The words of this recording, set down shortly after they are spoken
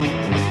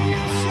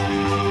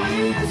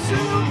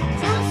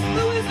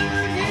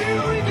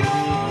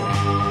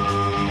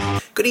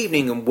Good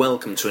evening and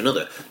welcome to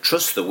another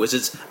Trust the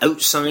Wizards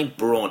outside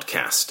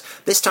broadcast.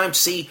 This time to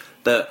see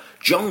the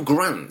John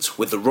Grant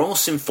with the Royal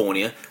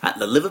Sinfonia at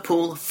the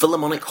Liverpool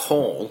Philharmonic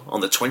Hall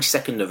on the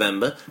 22nd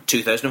November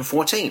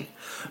 2014.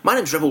 My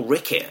name's Rebel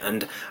Ricky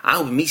and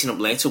I'll be meeting up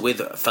later with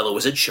fellow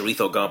wizard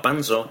Corizo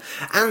Garbanzo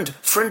and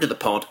friend of the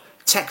pod,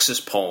 Texas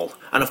Paul.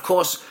 And of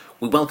course,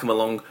 we welcome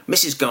along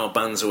Mrs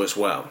Garbanzo as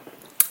well.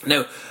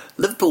 Now,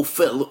 Liverpool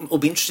Phil will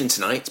be interesting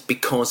tonight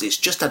because it's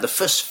just had the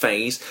first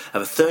phase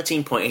of a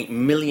 £13.8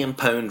 million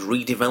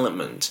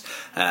redevelopment.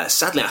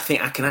 Sadly, I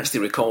think I can actually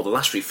recall the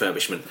last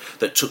refurbishment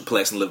that took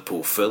place in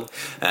Liverpool Phil.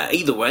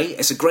 Either way,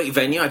 it's a great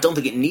venue. I don't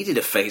think it needed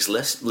a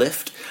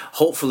facelift.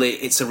 Hopefully,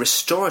 it's a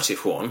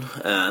restorative one,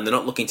 and they're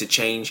not looking to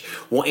change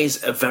what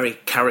is a very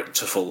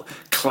characterful,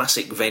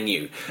 classic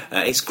venue.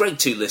 It's Grade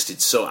 2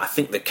 listed, so I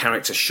think the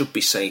character should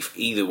be safe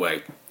either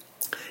way.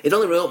 It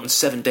only reopened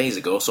 7 days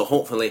ago, so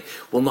hopefully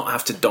we'll not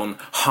have to don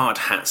hard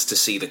hats to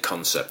see the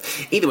concert.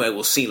 Either way,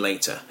 we'll see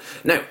later.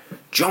 Now,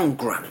 John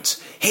Grant,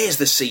 here's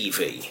the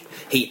CV.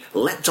 He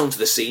leapt onto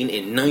the scene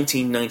in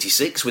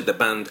 1996 with the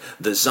band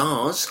The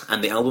Czars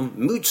and the album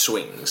Mood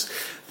Swings.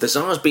 The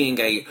Czars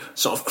being a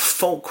sort of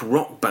folk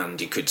rock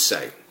band, you could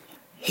say.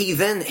 He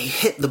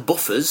hit the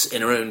buffers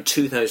in around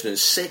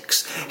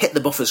 2006, hit the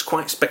buffers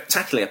quite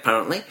spectacularly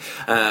apparently.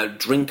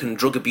 Drink and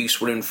drug abuse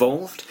were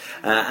involved,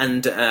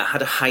 and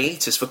had a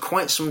hiatus for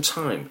quite some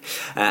time.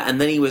 And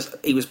then he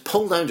was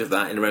pulled out of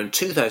that in around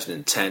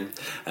 2010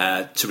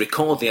 to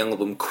record the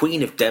album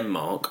Queen of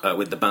Denmark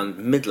with the band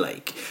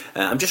Midlake.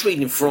 I'm just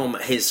reading from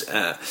his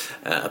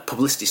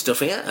publicity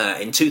stuff here.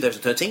 In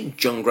 2013,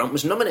 John Grant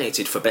was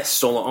nominated for Best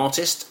Solo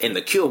Artist in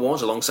the Q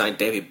Awards alongside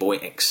David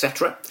Bowie,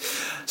 etc.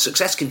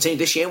 Success continued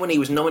this year when he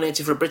was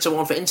nominated for a Brit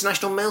Award for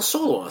International Male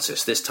Solo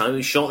Artist. This time he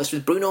was shortlisted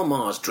with Bruno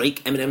Mars,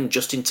 Drake, Eminem,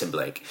 Justin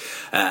Timberlake.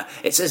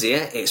 It says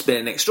here, it's been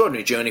an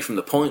extraordinary journey from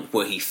the point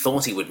where he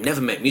thought he would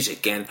never make music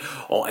again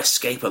or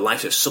escape a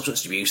life of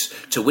substance abuse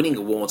to winning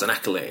awards and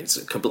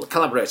accolades,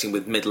 collaborating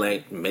with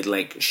Midlake,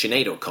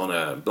 Sinead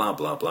O'Connor, blah,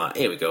 blah, blah.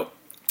 Here we go.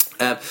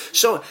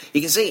 So, you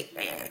can see,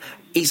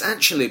 he's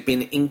actually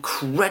been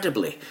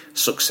incredibly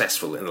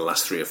successful in the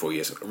last 3 or 4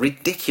 years.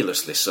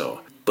 Ridiculously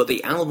so. But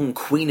the album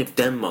Queen of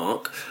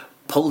Denmark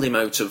pulled him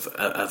out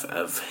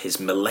of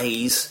his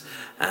malaise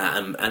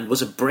and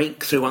was a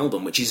breakthrough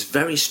album, which is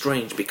very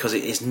strange because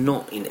it is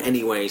not in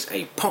any ways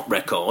a pop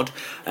record.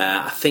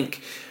 I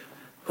think,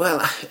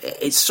 well,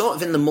 it's sort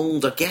of in the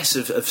mould, I guess,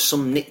 of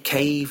some Nick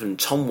Cave and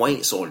Tom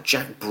Waits or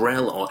Jack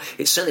Brel, or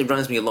it certainly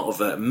reminds me a lot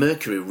of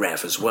Mercury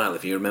Rev as well,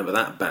 if you remember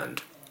that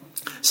band.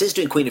 Since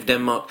doing Queen of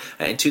Denmark,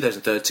 in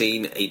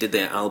 2013, he did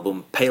their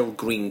album Pale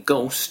Green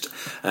Ghost,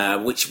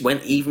 which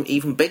went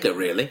even bigger,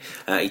 really.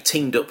 He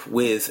teamed up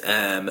with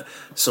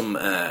some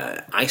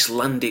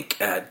Icelandic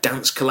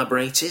dance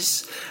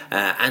collaborators,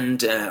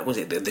 and was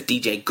it the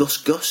DJ Gus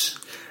Gus?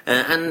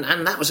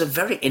 And that was a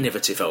very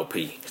innovative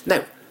LP.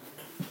 Now,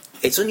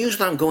 it's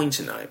unusual I'm going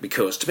tonight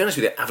because, to be honest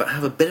with you, I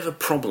have a bit of a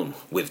problem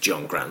with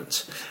John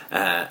Grant.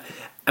 I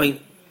mean,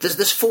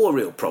 there's 4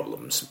 real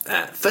problems.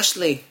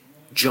 Firstly,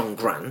 John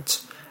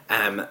Grant.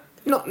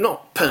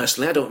 Not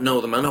personally, I don't know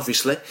the man,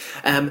 obviously,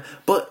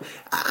 but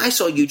I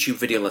saw a YouTube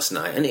video last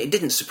night, and it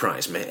didn't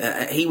surprise me.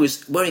 He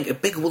was wearing a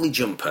big woolly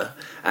jumper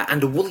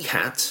and a woolly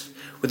hat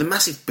with a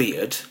massive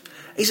beard.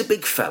 He's a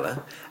big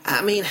fella.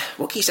 I mean,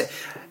 what can you say?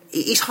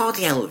 He's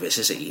hardly Elvis,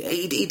 is he?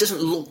 He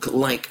doesn't look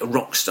like a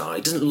rock star.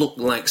 He doesn't look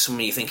like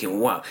somebody you're thinking,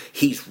 wow,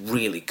 he's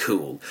really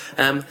cool.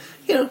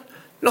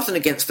 Nothing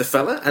against the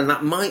fella, and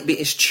that might be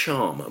his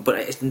charm, but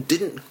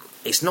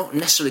it's not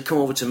necessarily come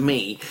over to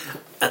me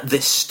at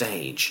this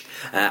stage.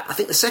 I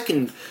think the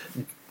second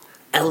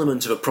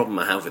element of a problem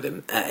I have with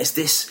him is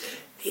this: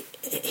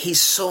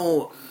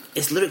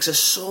 his lyrics are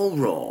so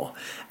raw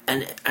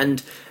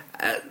and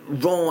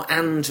raw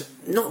and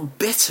not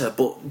bitter,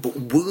 but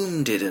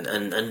wounded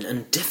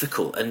and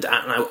difficult. And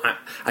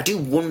I do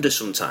wonder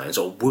sometimes,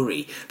 or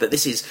worry, that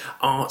this is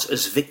art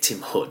as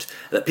victimhood,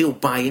 that people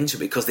buy into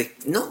because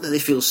not that they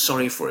feel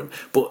sorry for him,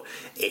 but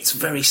it's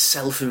very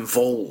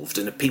self-involved,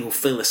 and people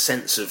feel a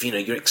sense of,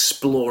 you're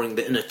exploring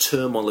the inner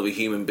turmoil of a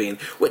human being,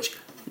 which,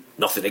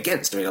 nothing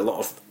against. I mean, a lot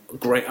of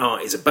great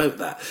art is about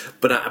that,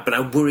 but I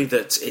worry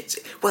that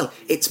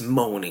it's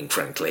moaning,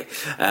 frankly.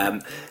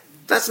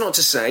 That's not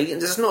to say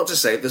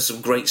there's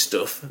some great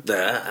stuff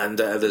there, and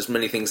there's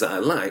many things that I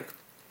like.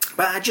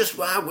 But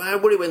I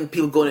worry when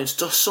people go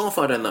into so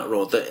far down that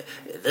road that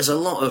there's a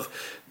lot of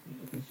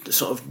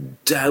sort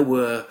of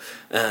dour,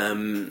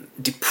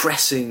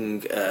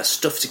 depressing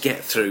stuff to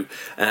get through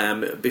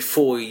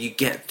before you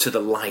get to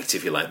the light,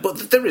 if you like.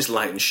 But there is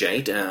light and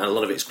shade, and a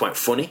lot of it's quite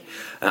funny.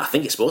 I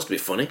think it's supposed to be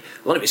funny.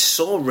 A lot of it's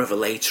so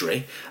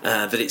revelatory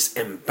that it's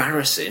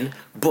embarrassing,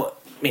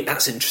 but I mean,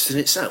 that's interesting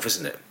in itself,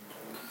 isn't it?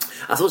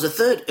 I thought the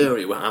third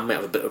area where I might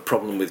have a bit of a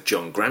problem with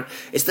John Grant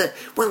is that,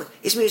 well,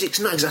 his music's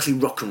not exactly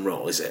rock and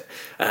roll, is it?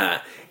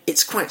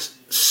 It's quite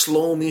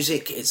slow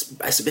music,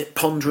 it's a bit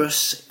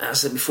ponderous. As I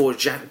said before,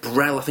 Jack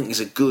Brel, I think, is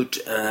a good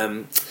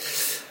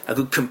a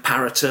good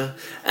comparator.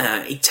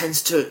 It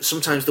tends to,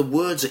 sometimes the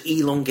words are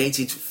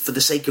elongated for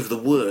the sake of the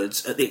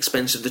words at the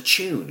expense of the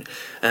tune.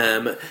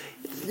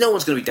 No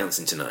one's going to be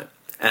dancing tonight.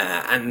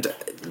 And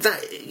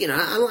that,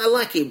 I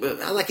like it,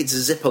 but I like it to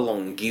zip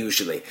along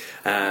usually,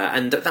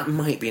 and that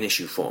might be an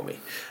issue for me.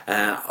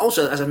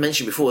 Also, as I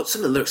mentioned before,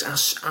 some of the lyrics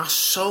are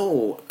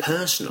so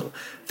personal,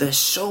 they're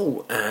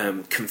so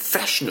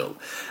confessional,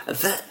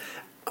 that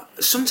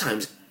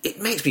sometimes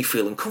it makes me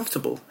feel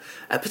uncomfortable.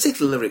 A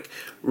particular lyric,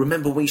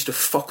 remember we used to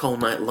fuck all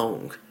night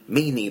long,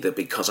 me neither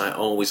because I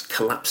always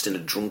collapsed in a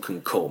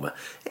drunken coma.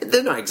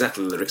 They're not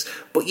exactly lyrics,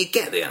 but you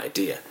get the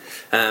idea.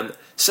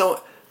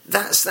 So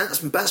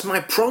that's my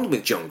problem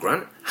with John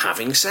Grant.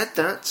 Having said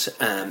that,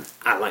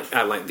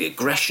 I like the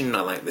aggression,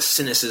 I like the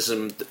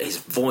cynicism. His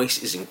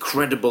voice is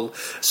incredible.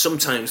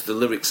 Sometimes the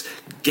lyrics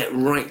get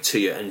right to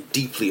you and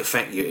deeply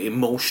affect you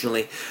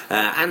emotionally,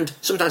 and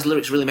sometimes the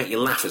lyrics really make you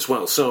laugh as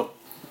well. So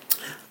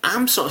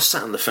I'm sort of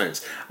sat on the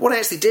fence. What I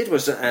actually did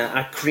was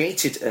I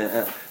created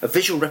a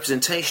visual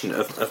representation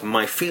of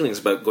my feelings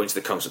about going to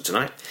the concert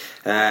tonight,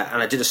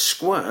 and I did a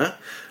square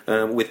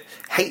with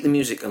hate the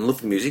music and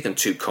love the music on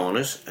two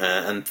corners,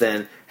 and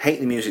then hate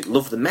the music,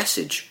 love the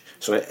message.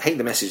 So I hate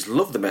the message,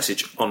 love the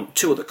message on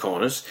two other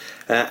corners,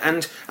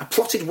 and I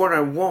plotted where I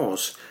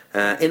was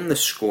in the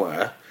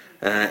square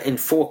in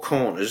four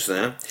corners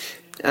there.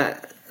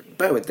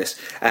 Bear with this.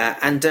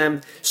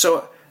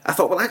 So I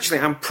thought, well, actually,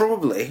 I'm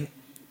probably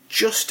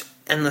just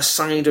on the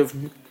side of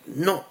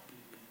not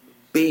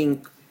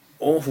being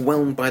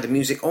overwhelmed by the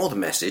music or the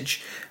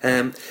message.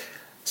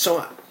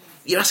 So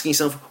you're asking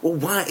yourself, well,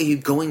 why are you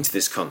going to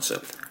this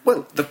concert?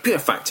 Well, the pure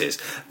fact is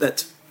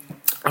that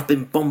I've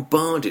been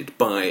bombarded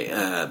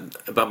by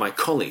my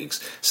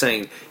colleagues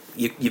saying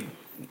you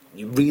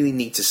really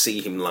need to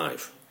see him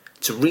live.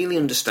 To really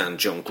understand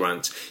John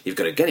Grant, you've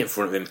got to get in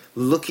front of him,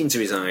 look into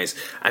his eyes,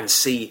 and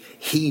see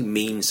he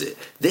means it.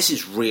 This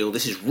is real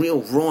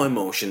raw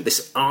emotion.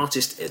 This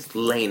artist is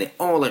laying it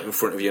all out in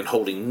front of you and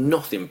holding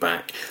nothing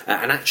back.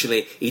 And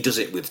actually, he does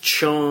it with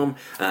charm,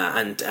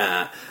 and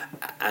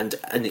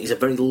he's a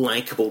very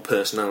likeable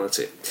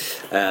personality.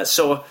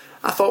 So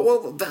I thought,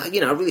 well,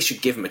 I really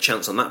should give him a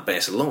chance on that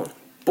base alone.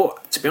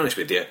 But, to be honest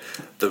with you,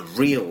 the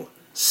real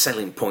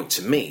selling point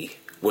to me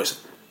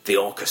was the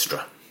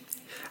orchestra.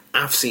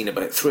 I've seen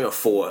about 3 or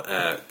 4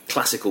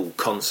 classical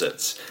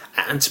concerts,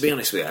 and to be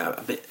honest with you,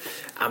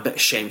 I'm a bit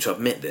ashamed to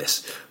admit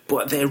this,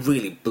 but they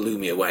really blew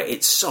me away.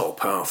 It's so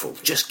powerful.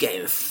 Just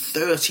getting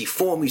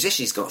 34 musicians,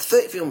 he's got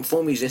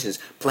 34 musicians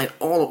playing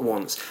all at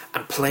once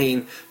and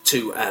playing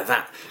to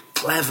that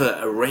clever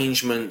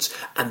arrangement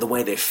and the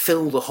way they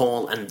fill the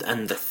hall,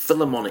 and the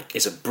Philharmonic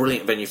is a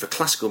brilliant venue for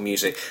classical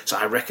music, so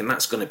I reckon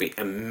that's going to be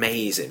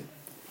amazing.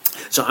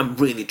 So I'm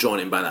really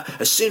drawn in by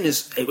that. As soon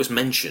as it was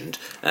mentioned,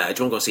 do you want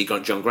to go see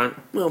John Grant?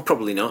 Well,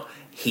 probably not.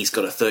 He's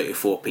got a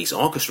 34-piece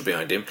orchestra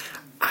behind him.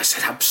 I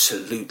said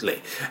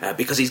absolutely,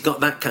 because he's got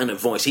that kind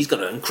of voice. He's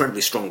got an incredibly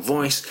strong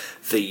voice.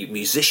 The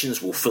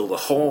musicians will fill the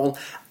hall.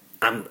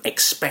 I'm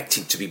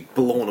expected to be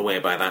blown away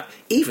by that,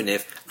 even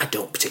if I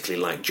don't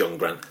particularly like John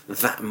Grant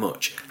that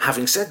much.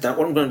 Having said that,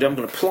 what I'm going to do, I'm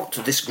going to plot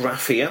this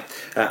graph here.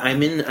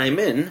 I'm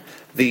in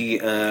the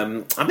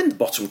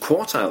bottom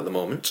quartile at the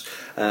moment,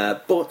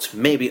 but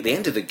maybe at the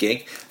end of the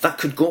gig that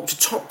could go up to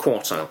top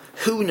quartile.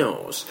 Who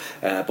knows?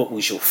 But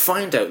we shall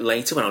find out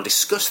later when I'll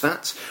discuss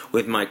that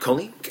with my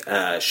colleague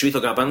Corizo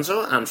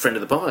Garbanzo and friend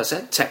of the bar, as I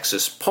said,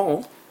 Texas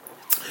Paul.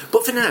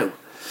 But for now,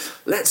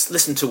 let's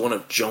listen to one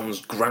of John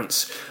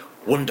Grant's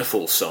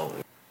wonderful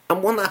songs,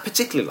 and one that I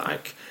particularly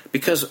like,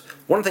 because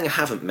one thing I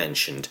haven't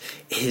mentioned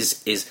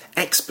is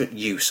expert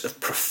use of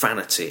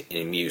profanity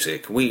in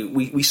music.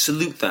 We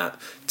salute that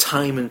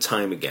time and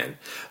time again,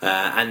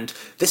 and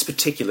this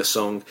particular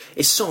song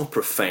is so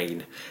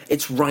profane.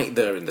 It's right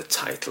there in the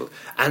title,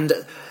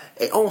 and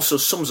it also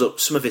sums up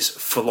some of his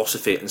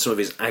philosophy and some of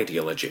his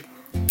ideology,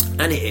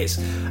 and it is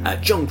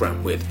John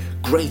Grant with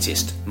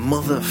Greatest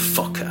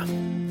Motherfucker.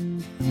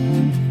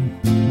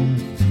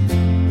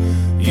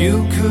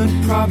 You could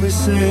probably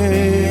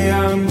say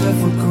I'm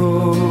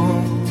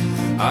difficult.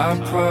 I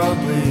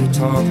probably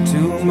talk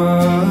too much.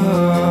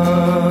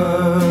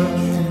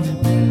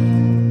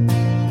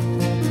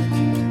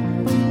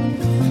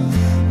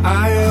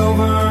 I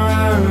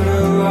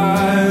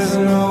overanalyze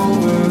and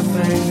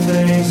overthink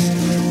things.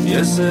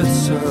 Yes,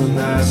 it's a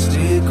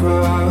nasty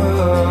grudge.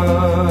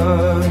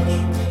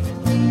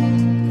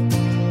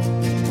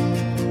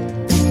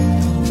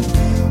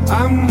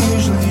 I'm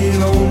usually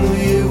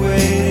only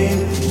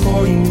waiting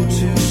for you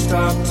to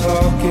stop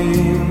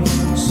talking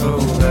so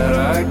that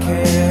I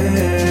can.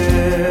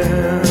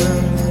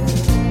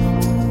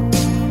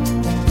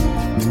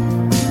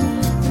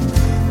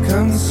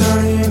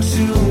 Concerning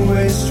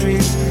two-way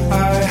streets,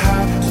 I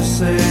have to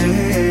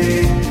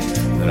say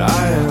that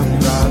I am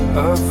not a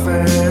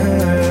fan.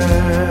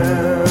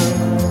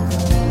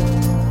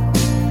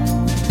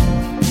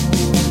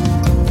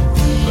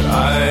 But I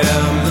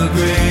am the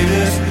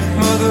greatest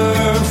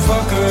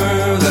motherfucker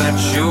that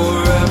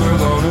you're ever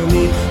gonna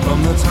meet. From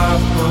the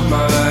top of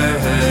my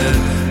head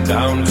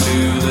down to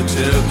the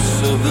tips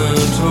of the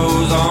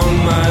toes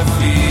on my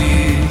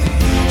feet.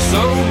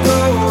 So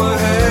go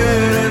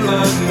ahead and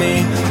love me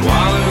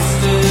while it's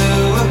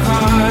still a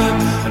crime.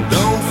 And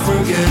don't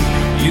forget,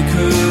 you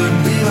could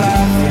be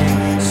laughing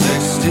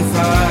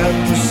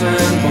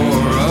 65%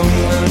 more of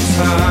the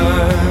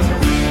time.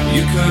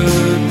 You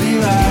could be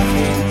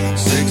laughing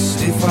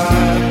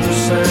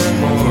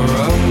 65% more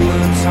of the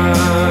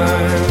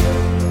time.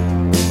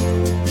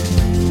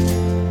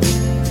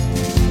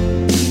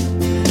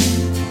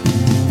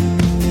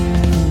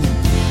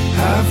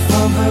 Half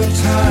of the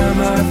time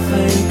I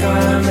think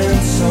I'm in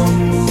some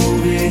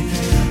movie.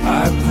 I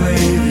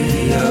play the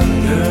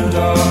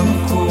underdog, of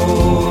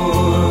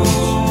course.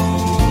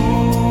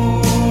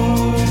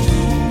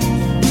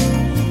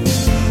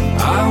 I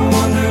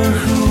wonder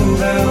who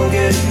they'll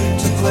get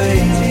to play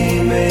me.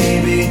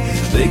 Maybe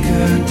they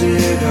could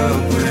dig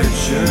up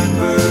Richard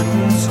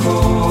Burton's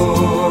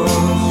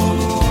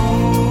scores.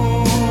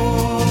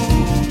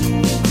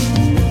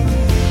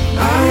 I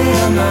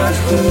am not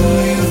who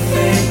you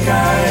think I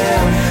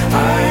am. I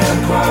am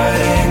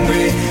quite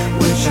angry,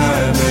 which I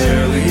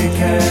barely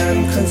can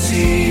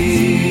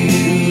conceive.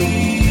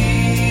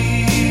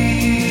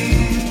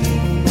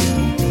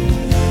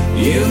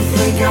 You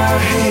think I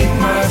hate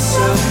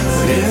myself,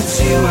 but it's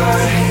you I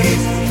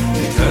hate,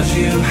 because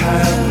you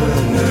have the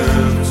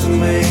nerve to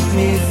make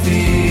me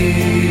feel.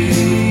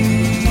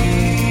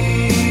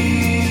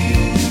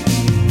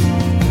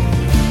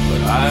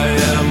 But I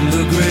am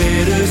the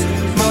greatest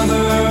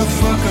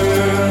motherfucker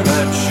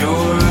that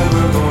you're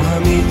ever gonna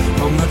meet.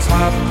 From the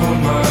top of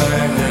my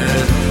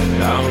head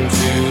down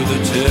to the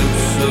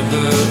tips of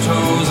the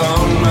toes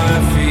on my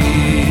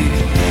feet.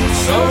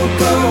 So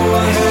go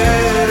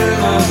ahead and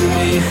love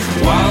me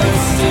while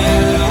it's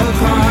still a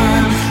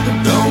crime. But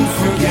don't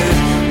forget,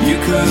 you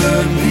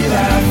could be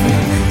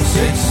laughing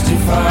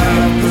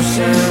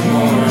 65%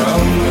 more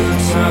of the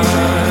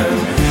time.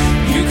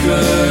 You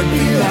could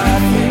be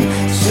laughing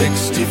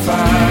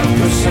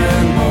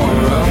 65%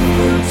 more of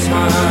the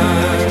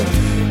time.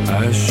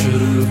 I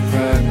should have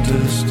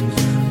practiced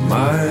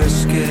my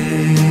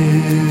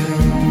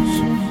skills.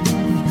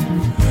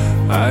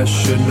 I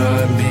should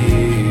not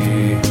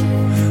be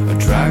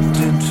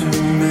attracted to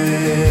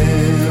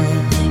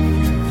males.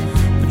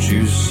 But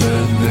you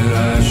said that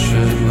I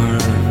should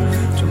learn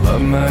to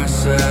love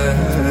myself.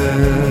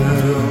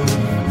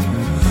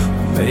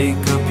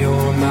 Make up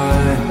your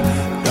mind,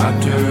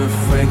 Dr.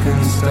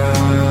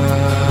 Frankenstein.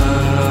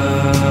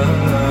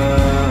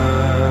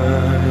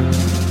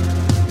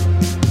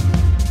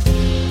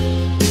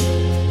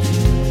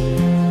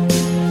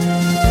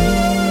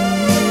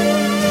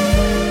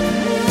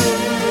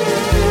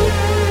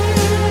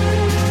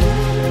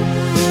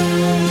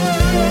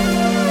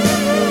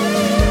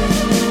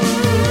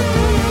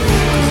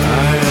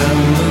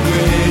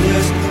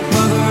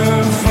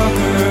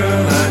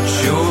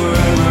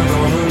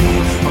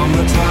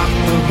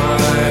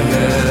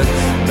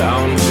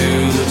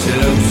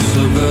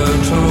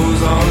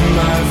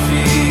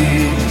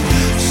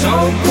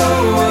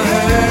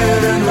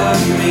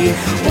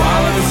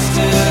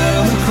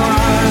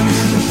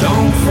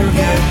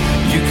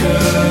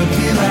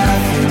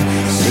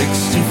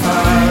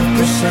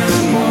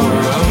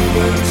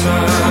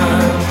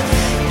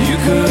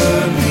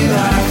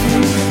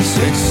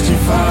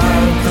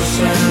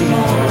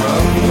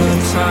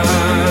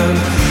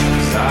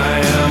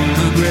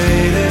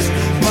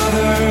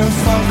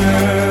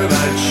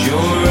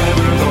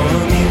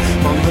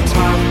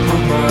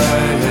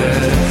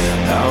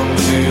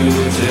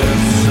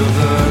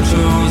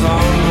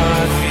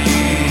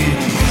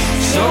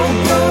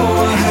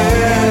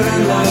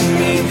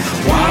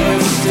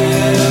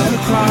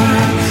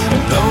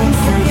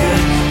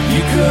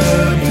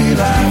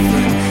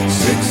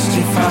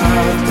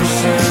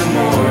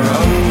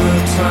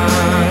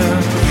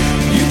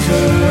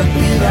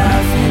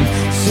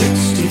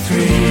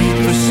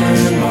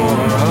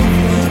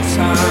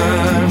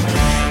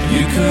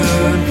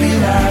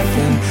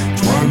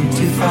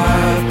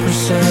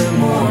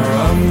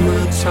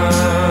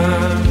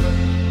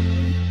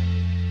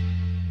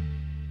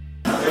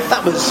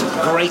 That was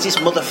Greatest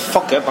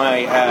Motherfucker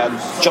by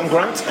John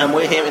Grant, and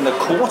we're here in the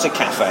Quarter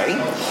Cafe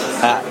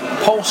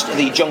post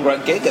the John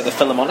Grant gig at the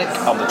Philharmonic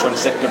on the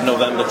 22nd of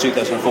November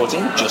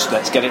 2014. Just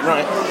let's get it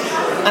right.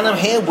 And I'm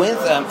here with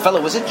fellow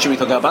wizard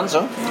Corizo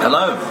Garbanzo.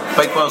 Hello,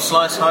 Bakewell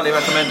Slice, highly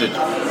recommended.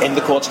 In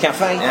the Quarter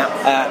Cafe,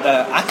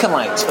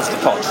 acolyte of the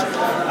pod,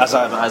 as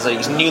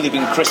he's newly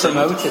been christened.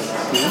 Promoted.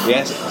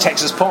 Yes,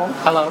 Texas Paul.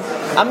 Hello.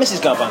 And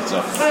Mrs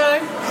Garbanzo. Hello.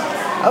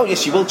 Oh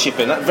yes, you will chip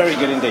in. That's very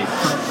good indeed.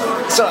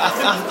 So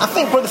I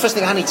think probably the first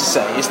thing I need to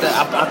say is that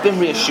I've been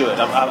reassured.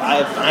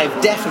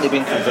 I've definitely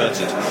been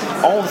converted.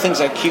 All the things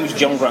I accused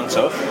John Grant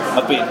of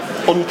been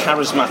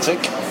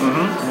uncharismatic,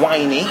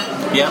 whiny,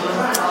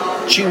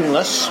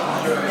 tuneless.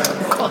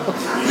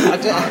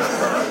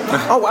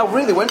 I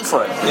really went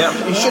for it. Yeah.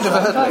 You should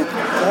have heard me.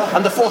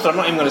 And the fourth one, I'm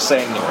not even going to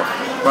say anymore.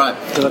 Right.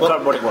 Because I can't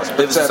remember what it was.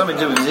 It was something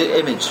to do with his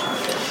image.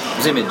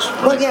 His image.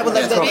 Well, yeah, well,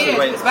 that's Beard,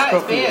 Wait, it's about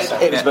his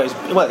beard. It was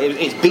about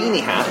his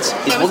beanie hat, his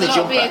There was woolly a lot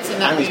of jumper, beards in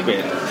that and his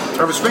room. beard.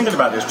 I was thinking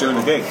about this during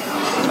the gig,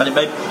 and it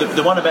made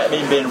the one about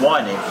him being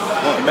whiny.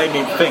 It made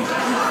me think.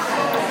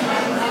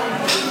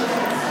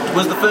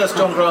 Was the first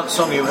John Grant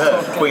song you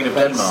heard Queen of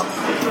Denmark?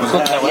 Was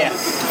it? Yeah.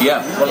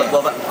 Yeah.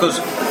 Well, because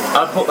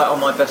I put that on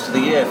my Best of the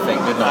Year thing,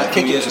 didn't I? A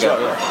few years ago.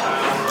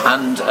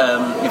 And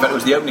in fact, it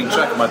was the opening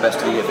track of my Best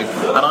of the Year thing.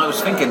 And I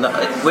was thinking that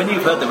when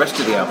you've heard the rest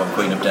of the album,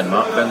 Queen of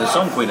Denmark, then the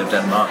song Queen of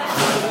Denmark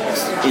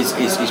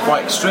is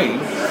quite extreme.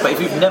 But if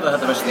you've never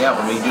heard the rest of the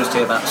album and you just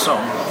hear that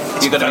song,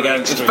 you're going to go,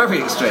 it's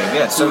very extreme,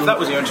 yeah. So if that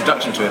was your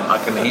introduction to him, I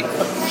can You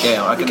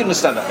can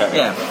understand that, okay?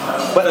 Yeah.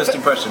 But First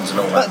impressions and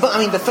all that. But I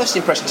mean, the first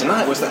impression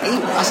tonight was that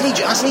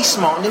hasn't he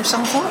smartened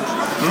himself up?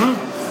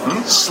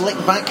 Slick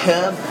back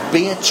hair,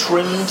 beard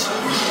trimmed,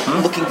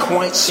 looking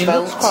quite He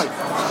svelte. looks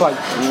quite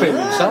trim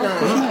himself,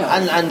 doesn't he?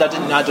 And I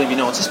don't know if you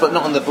noticed, but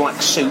not on the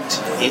black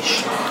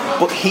suit-ish,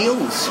 but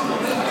heels.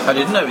 I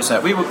didn't notice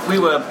that. We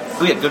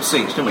had good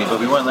seats, didn't we? But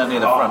we weren't there near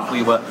the front.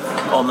 We were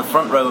on the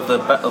front row of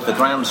the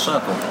grand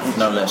circle,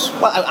 no less.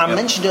 Well, I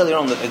mentioned earlier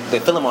on that the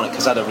Philharmonic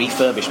has had a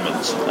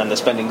refurbishment, and they're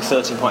spending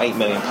 £13.8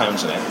 million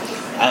on it.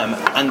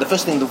 And the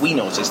first thing that we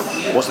noticed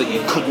was that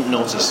you couldn't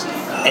notice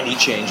any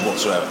change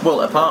whatsoever. Well,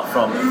 apart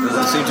from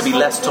there seemed to be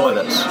less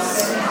toilets.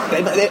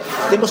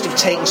 They must have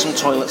taken some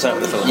toilets out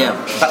of the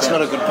Philharmonic. Yeah. That's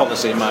not a good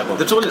policy in my book.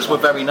 The toilets were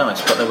very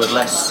nice, but there were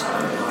less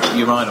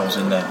urinals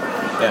in there.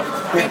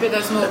 Yeah. Maybe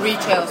there's more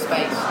retail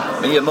space.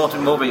 Yeah,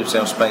 more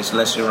retail space,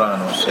 less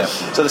urinals. Yeah.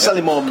 So they're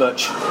selling more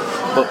merch,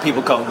 but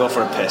people can't go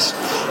for a piss.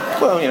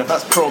 Well,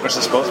 that's progress,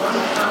 I suppose.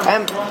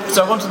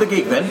 So on to the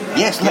gig then.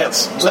 Yes,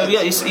 let's. So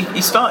yeah,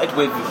 he started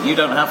with "You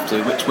Don't Have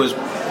to," which was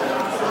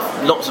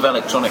lots of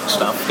electronic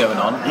stuff going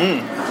on,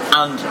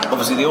 and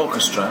obviously the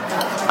orchestra.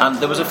 And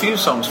there was a few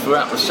songs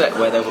throughout the set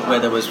where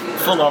there was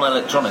full-on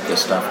electronica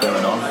stuff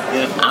going on,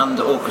 and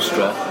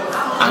orchestra.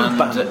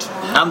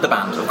 And the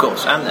band, of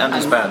course, and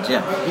his band,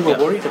 yeah. You were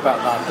worried about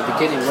that at the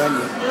beginning, weren't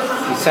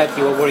you? You said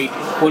you were worried,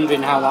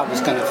 wondering how that was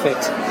going to fit.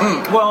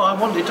 Well, I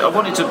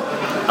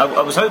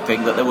was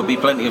hoping that there would be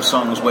plenty of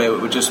songs where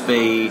it would just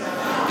be,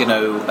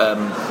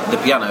 the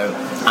piano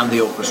and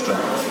the orchestra,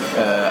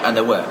 and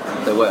there were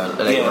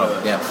later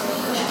on, yeah.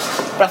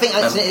 But I think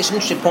it's an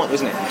interesting point,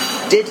 isn't it?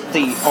 Did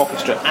the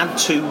orchestra add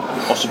to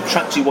or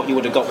subtract to what you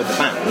would have got with the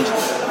band,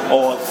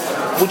 or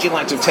would you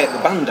like to take the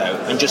band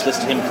out and just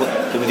listen to him play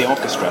with the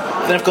orchestra?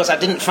 Then, of course, I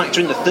didn't factor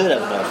in the third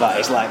element of that.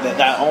 It's like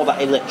all that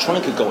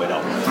electronica going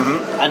on,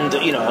 and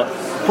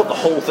put the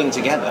whole thing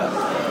together.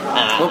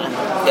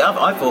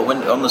 I thought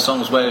when on the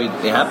songs where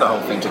he had the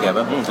whole thing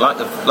together, like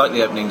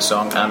the opening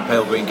song and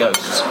Pale Green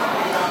Ghosts.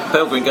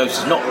 Pale Green Ghosts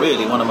is not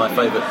really one of my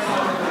favourite.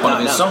 One of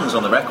his songs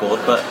on the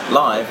record, but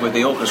live with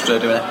the orchestra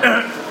doing it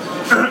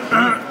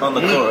on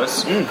the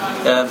chorus,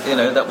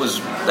 that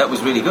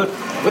was really good.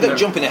 Without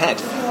jumping ahead,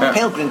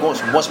 Pale Green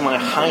Ghosts was my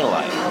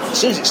highlight. As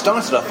soon as it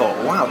started, I thought,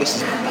 wow, this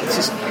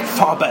is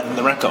far better than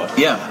the record.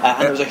 Yeah.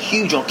 And there was a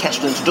huge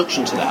orchestral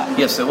introduction to that.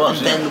 Yes, there was.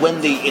 And then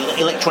when the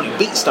electronic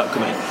beats started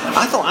coming,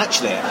 I thought,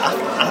 actually,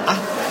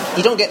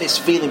 you don't get this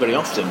feeling very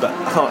often, but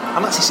I thought,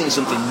 I'm actually seeing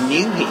something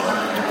new here.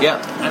 Yeah.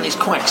 And it's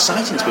quite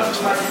exciting, to be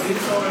honest with you.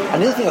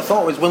 And the other thing I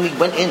thought was when we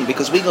went in,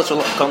 because we go to a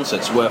lot of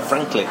concerts where,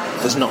 frankly,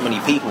 there's not many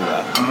people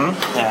there,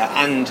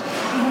 and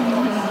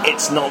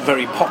it's not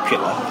very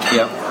popular.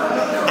 Yeah.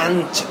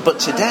 But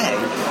today,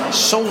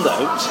 sold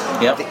out.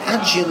 Yep. The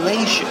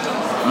adulation.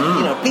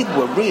 People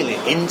were really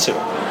into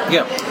it.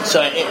 Yeah.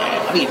 So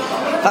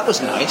that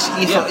was nice.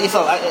 You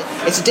felt like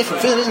it's a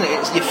different feeling, isn't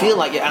it? You feel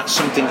like you're at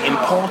something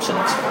important.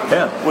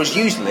 Yeah. Whereas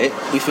usually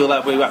we feel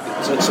like we're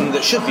at something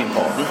that should be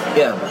important.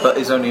 Yeah, but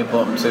is only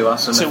important to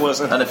us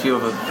and a few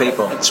other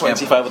people.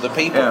 25 other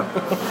people. Yeah.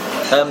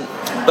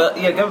 But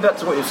yeah, going back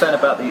to what you were saying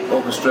about the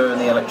orchestra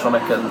and the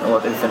electronic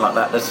or anything like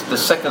that, there's the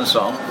second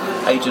song,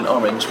 Agent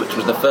Orange, which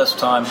was the first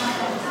time,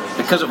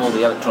 because of all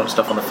the electronic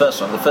stuff on the first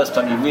song, the first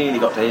time you really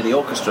got to hear the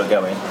orchestra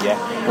going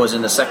was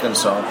in the second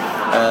song,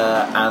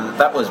 and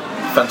that was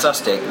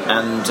fantastic.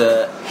 And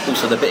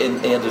also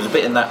there's a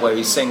bit in that where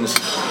he sings,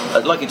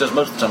 like he does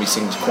most of the time, he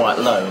sings quite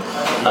low,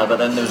 but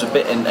then there was a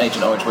bit in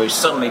Agent Orange where he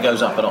suddenly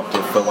goes up an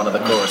octave for one of the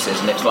choruses,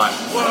 and it's like,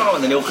 whoa,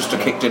 and then the orchestra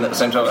kicked in at the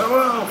same time, like,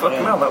 whoa,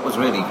 fucking hell, that was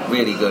really,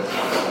 really good.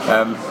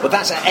 But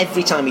that's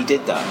every time he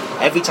did that,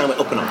 every time it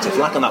up an octave,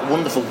 like on that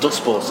wonderful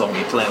Dust Bowl song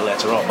he played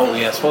later on. Oh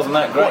yes, wasn't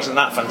that great? Wasn't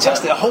that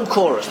fantastic? The whole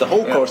chorus,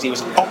 he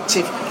was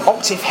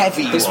octave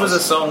heavy. This was a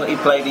song that he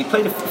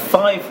played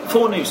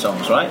 4 new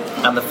songs, right?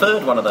 And the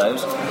third one of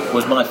those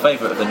was my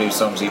favourite of the new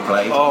songs he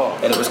played,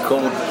 and it was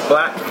called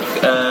Black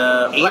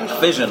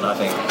Vision, I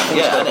think.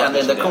 And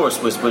then the chorus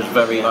was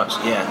very much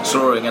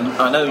soaring. And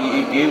I know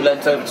you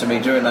leant over to me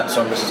during that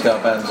song, Mrs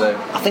Garbanzo.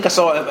 I think I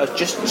saw it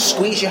just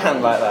squeeze your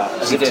hand like that,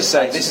 as if to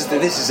say, "This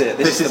is it.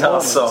 This is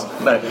our song."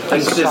 No,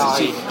 what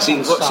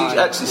she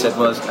actually said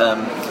was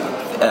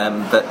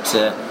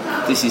that.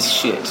 This is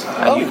shit,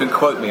 and you can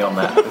quote me on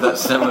that.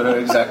 That's some of her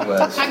exact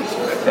words.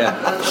 Yeah.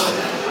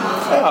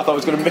 I thought I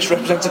was going to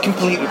misrepresent it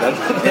completely then.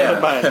 Never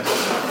mind.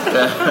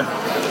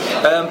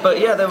 But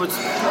yeah, there was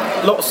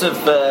lots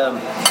of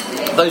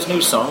those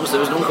new songs. There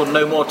was one called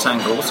No More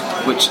Tangles,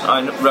 which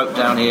I wrote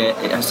down here.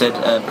 I said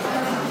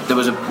there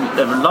was a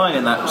line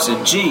in that that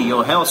said, "Gee,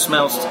 your hair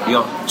smells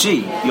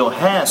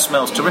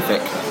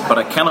terrific, but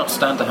I cannot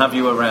stand to have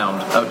you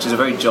around," which is a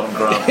very John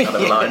Grant kind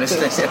of line,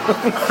 isn't it?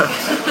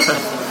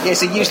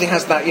 Yes, it usually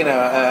has that,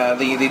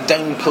 the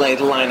downplayed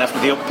line after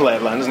the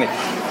upplayed line, doesn't it?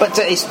 But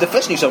the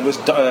first new song was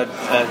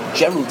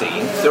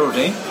Geraldine.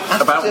 Geraldine?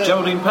 About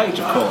Geraldine Page,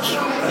 of course.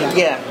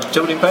 Yeah.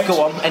 Geraldine Page?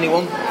 Go on,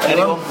 anyone?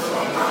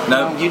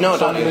 No. You know,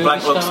 don't you?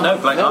 Blank looks, no,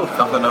 blank. No. I've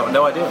got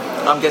no idea.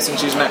 I'm guessing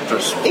she's an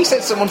actress. He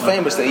said someone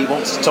famous that he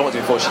wants to talk to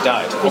before she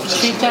died. Was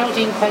she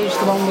Geraldine Page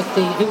the one with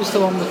the... Who was the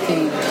one with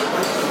the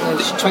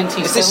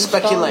 20s? Is this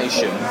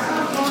speculation?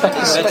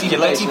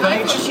 Betty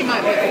Page? She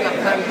might be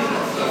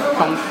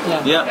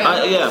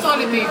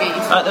Solid movie.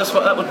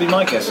 That would be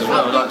my guess as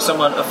well. Like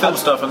a film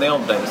star from the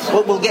old days.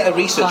 We'll get a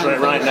research on it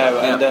right now,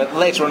 and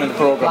later on in the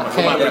programme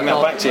we might bring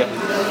that back to you.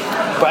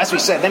 But as we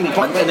said, then we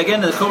and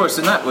again, the chorus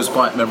in that was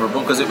quite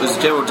memorable because it was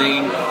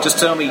Geraldine. Just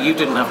tell me you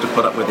didn't have to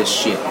put up with this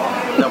shit.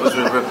 That was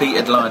a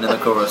repeated line in the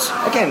chorus.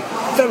 Again,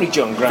 very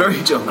John Grant.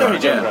 Very John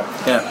Grant.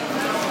 Yeah.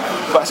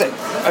 But it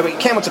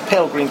came on to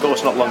Pale Green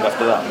Ghost not long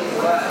after that.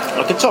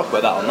 I could talk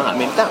about that on that. I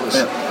mean, that was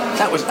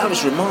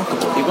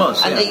remarkable. It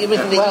was.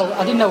 Well,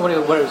 I didn't know where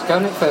it was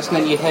going at first, and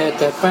then you heard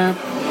the.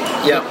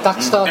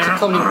 That started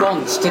coming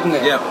once, didn't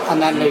it? Yeah.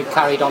 And then they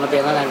carried on a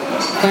bit, and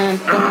then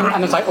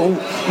and it's like, oh,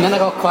 and then I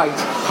got quite,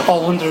 I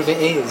wonder if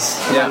it is.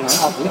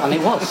 And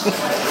it was.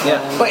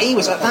 But he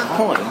was, at that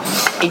point,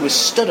 he was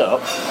stood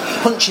up,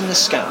 punching the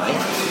sky,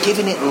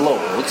 giving it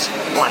loads,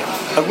 like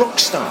a rock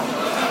star.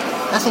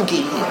 I think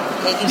he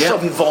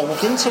sort of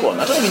evolved into one.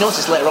 I don't know if you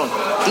noticed later on,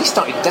 he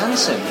started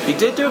dancing. He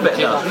did do a bit of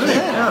dancing, didn't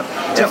he? Yeah.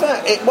 To be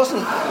fair, it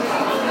wasn't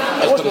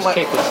as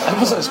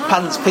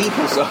Pan's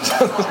People sort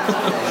of.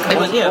 It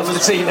was the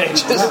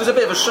teenagers. It was a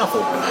bit of a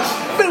shuffle.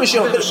 Bit of a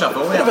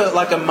shuffle. Bit of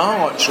like a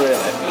march, really.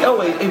 Oh,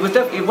 he was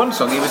definitely one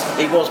song. He was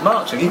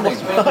marching. He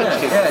was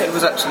marching. Yeah, he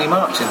was actually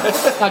marching.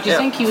 Now, do you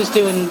think he was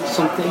doing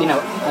something,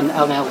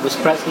 an Elvis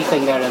Presley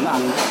thing there, and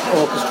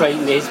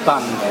orchestrating his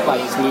band by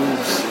his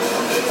moves?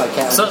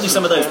 Certainly,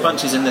 some of those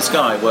punches in the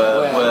sky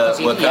were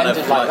kind of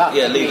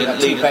leading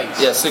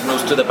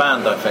signals to the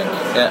band. I think,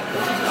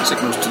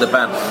 signals to the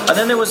band. And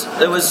then there was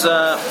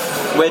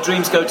Where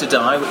Dreams Go to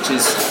Die, which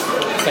is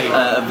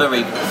a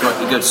very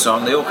good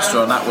song. The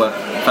orchestra on that were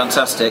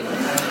fantastic.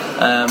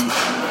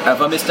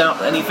 Have I missed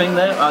out anything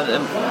there?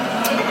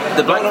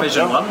 The Black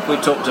Vision one we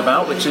talked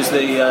about, which is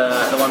the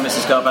one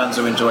Mrs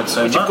Garbanzo enjoyed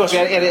so much. Of course, he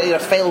had a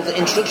failed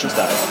introduction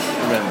style,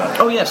 remember?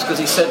 Oh yes, because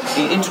he said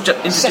he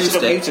introduced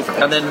it,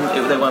 and then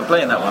they weren't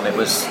playing that one. It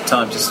was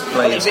time to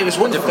play. It was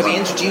wonderful because he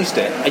introduced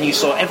it, and you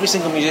saw every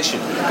single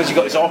musician because you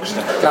got this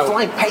orchestra,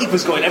 flying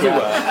papers going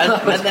everywhere, and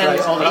then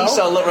he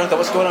saw a look around, thought,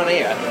 what's going on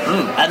here?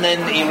 And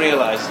then he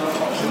realised.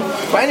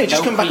 But anyway,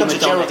 just come back onto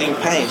Geraldine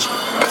Page.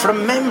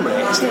 From memory,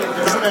 isn't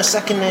her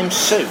second name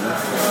Sue?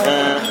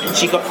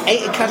 She got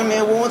 8 Academy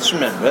Awards,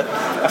 remember?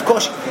 Of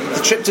course, the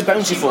trip to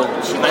Bountiful,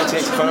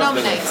 1985.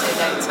 Nominated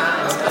 8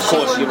 times. Of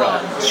course, you're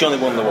right. She only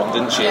won the one,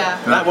 didn't she? Yeah.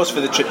 That was for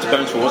the trip to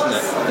Bountiful, wasn't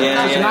it?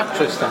 Yeah, She's an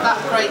actress then. That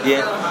great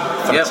Yeah.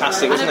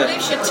 Fantastic, And wasn't I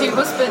believe she had 2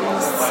 husbands,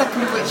 the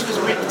second of which was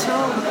Rip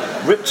Torn.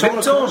 Rip Torn,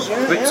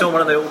 Rip Torn,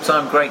 one of the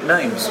all-time great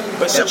names.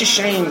 But such a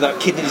shame that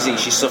kidney disease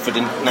she suffered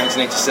in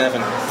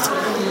 1987.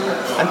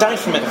 And died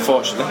from it,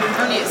 unfortunately.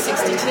 Only at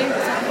 62.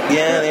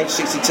 Yeah, the age of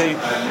 62.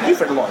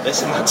 You've read a lot of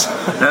this, and that's...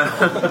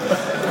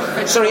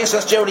 Sorry, yes,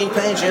 that's Geraldine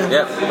Page,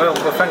 Yeah, well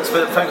thanks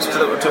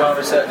to our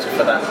researcher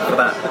for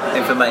that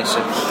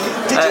information.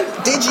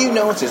 Did you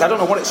notice, I don't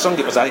know what song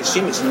it was, I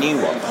assume it's a new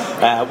one,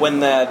 when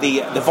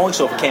the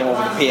voiceover came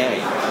over the PA,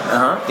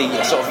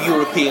 the sort of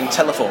European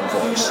telephone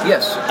voice.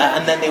 Yes.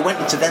 And then they went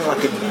into then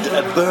like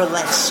a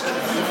burlesque,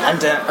 and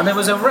there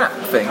was a rap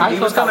thing. He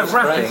was kind of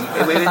rapping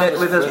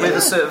with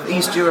a sort of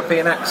East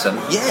European accent.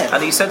 Yeah.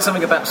 And he said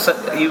something about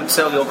you would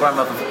sell your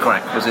grandmother for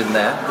crack was in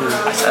there.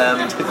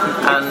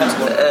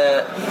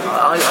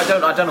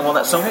 I don't know what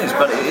that song is,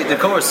 but the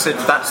chorus said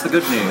that's the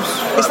good news.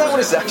 Is that what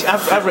it's actually?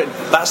 I've written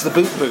that's the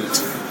boot.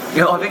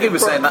 Yeah, I think he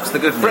was saying that's the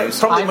good news.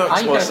 Probably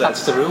I guess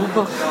that's the rule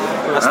book.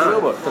 That's the rule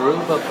book. The rule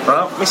book.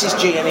 Well, Mrs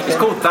G, anything? It's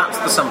called That's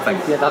the Something.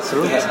 Yeah, that's the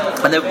rule book.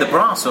 And the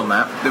brass on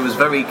that, it was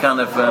very kind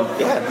of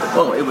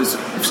well, it was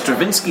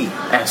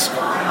Stravinsky-esque.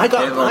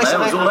 It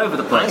was all over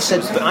the place.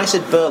 I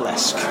said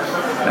burlesque.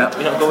 Yeah.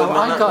 You know, go with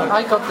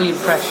I got the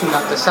impression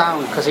that the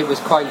sound, because it was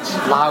quite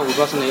loud,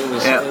 wasn't it?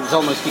 It was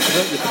almost you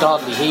could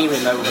hardly hear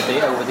him over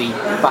the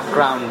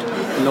background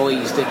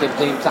noise. They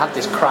had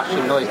this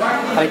crashing noise,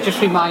 and it just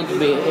reminded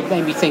me. It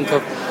made me think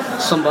of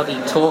somebody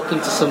talking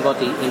to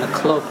somebody in a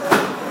club.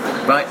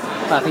 Right.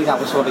 I think that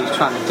was what he was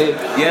trying to do.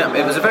 Yeah,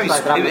 it was a very.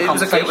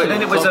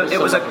 It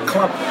was a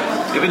club.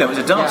 It was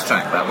a dance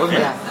track, that wasn't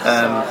it?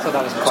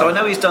 So I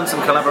know he's done some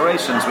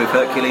collaborations with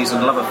Hercules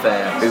and Love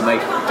Affair, who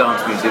make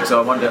dance music.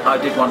 So I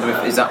did wonder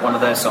if is that one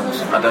of their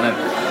songs. I don't know.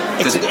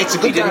 It's a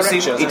good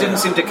direction. He didn't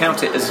seem to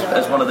count it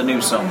as one of the new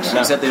songs. No.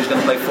 He said that he was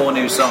going to play 4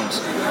 new songs.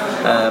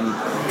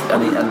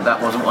 and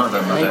that wasn't one of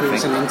them. I Maybe don't it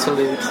was think. an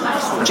interlude.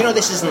 Do you know,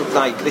 this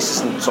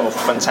isn't sort of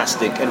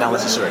fantastic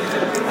analysis or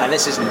anything, and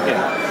this isn't,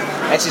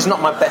 this is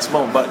not my best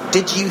moment, but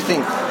did you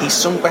think he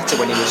sung better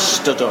when he was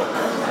stood up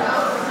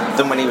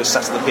than when he was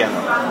sat at the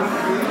piano?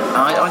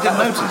 I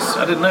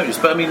didn't notice,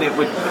 but I mean,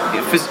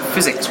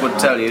 physics would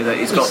tell you that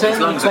his lungs have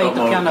played got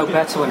the more. piano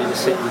better when he was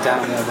sitting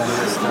down there than he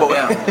was.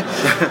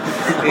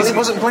 Well, he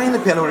wasn't playing the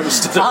piano when he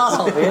was stood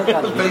up.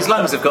 But his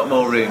lungs have got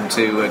more room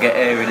to get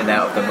air in and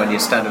out of them when you're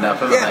standing up,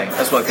 haven't they?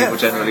 That's why people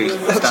generally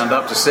stand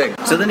up to sing.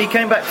 So then he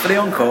came back for the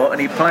encore and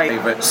he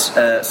played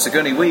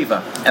Sigourney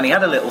Weaver, and he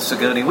had a little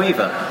Sigourney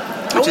Weaver,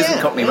 which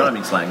isn't Cockney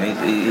rhyming slang.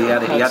 He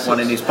had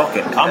one in his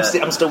pocket.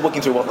 I'm still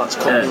working through what that's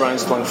Cockney rhyming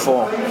slang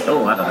for.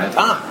 Oh, I don't know.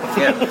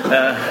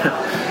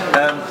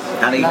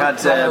 And he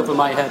had over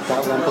my head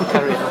that one, but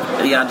carry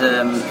on. He had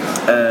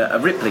a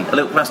Ripley, a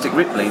little plastic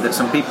Ripley that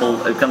some people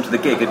who'd come to the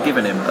gig had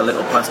given him, a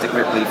little plastic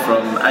Ripley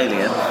from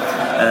Alien,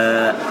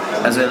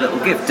 as a little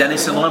gift.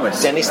 Dennis and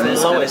Lois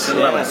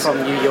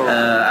From New York.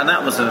 And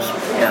that was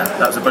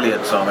a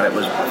brilliant song, and it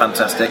was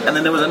fantastic. And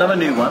then there was another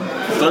new one,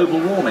 Global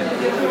Warming.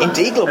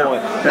 Indeed, Global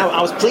Warming. Now,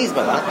 I was pleased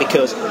by that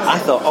because I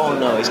thought, oh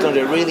no, he's going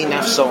to do a really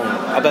naff song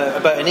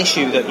about an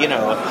issue that,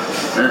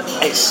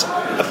 it's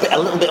a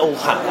little bit old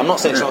hat. I'm not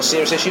saying it's not a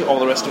serious issue, all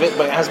the rest of it,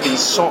 but it has been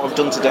sort of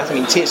done to death. I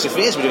mean, Tears for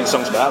Fears were doing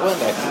songs about that, weren't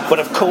they? But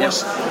of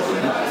course,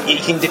 you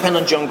can depend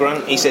on John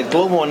Grant. He said,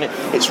 Global Warming,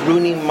 it's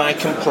ruining my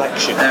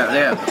complexion.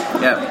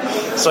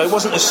 Yeah. So it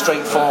wasn't as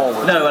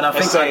straightforward. No, and I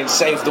think saying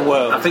save the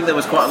world. I think there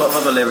was quite a lot of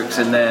other lyrics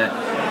in there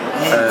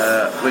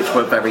which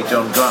were very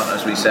John Grant,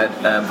 as we said,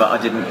 but I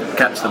didn't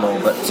catch them all.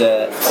 But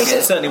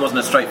it certainly wasn't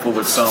a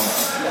straightforward song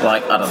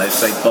like, I don't know,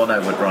 say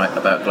Bono would write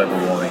about global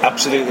warming.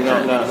 Absolutely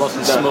not, no. It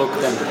wasn't smug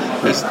then.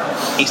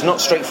 He's not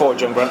straightforward,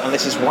 John Grant, and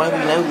this is why we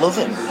now love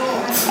him.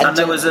 And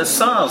there was a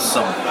SARS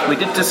song. We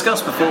did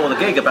discuss before the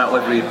gig about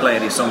whether he'd play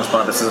any songs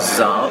by the SARS.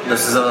 SARS?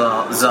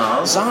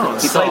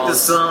 He played the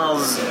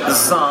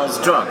SARS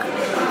drug.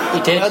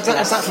 He did. Is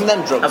that from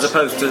them drugs? As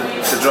opposed to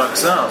drug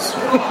SARS.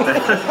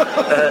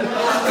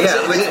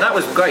 That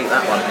was great,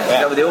 that one.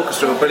 Yeah. The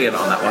orchestra were brilliant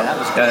on that one.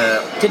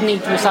 Didn't he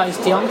recite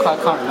the encore? I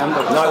can't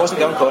remember. No, it wasn't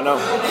the encore, no.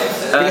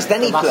 Because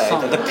then he the last played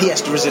song. the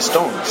Pièce de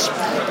Résistance.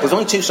 There's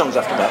only 2 songs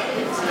after that.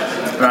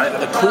 Right.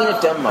 The Queen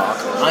of Denmark,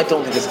 I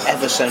don't think has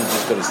ever sounded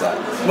as good as that.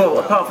 Well,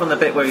 apart from the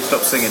bit where he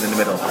stopped singing in the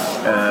middle.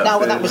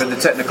 That was the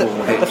technical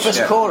the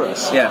first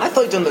chorus. Yeah. I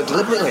thought he'd done that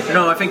deliberately.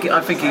 No, I think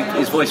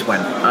his voice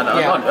went.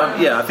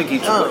 I think he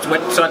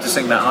tried to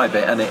sing that high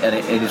bit, and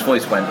his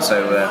voice went.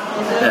 So,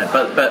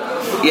 But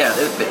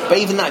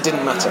even that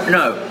didn't matter.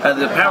 No,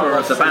 the power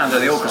of the band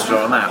and the orchestra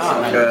on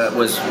that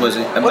was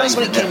amazing. Well, that's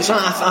when it came to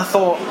that. I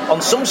thought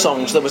on some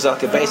songs there was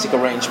like a basic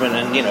arrangement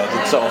and,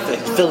 they sort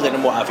of filled in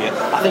and what have you.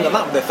 I think on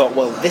that they thought,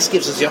 well, this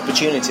gives us the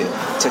opportunity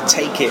to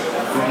take it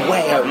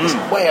way out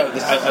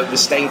the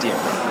stadium.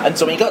 And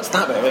so when you got to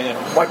that bit,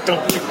 why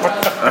don't you...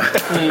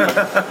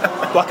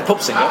 like a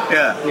pub singer.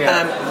 Yeah.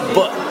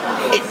 But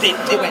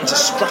it went into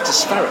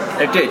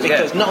stratospheric. It did,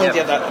 because not only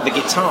did the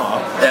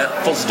guitar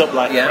fuzzed up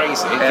like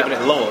crazy, giving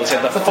it loads,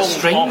 the full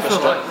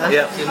orchestra.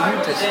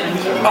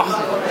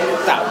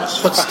 That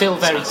was but still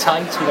very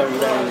tight and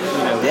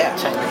very,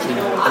 technically.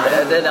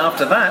 And then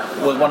after that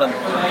was one of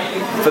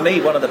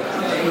the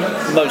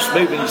most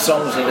moving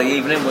songs of the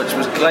evening, which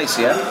was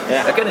Glacier.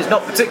 Yeah. Again, it's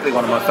not particularly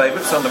one of my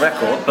favourites on the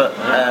record, but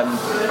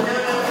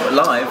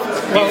live,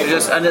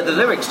 and the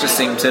lyrics just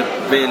seem to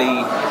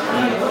really,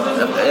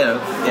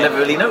 never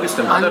really noticed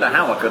them. I don't know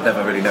how I could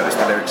never really notice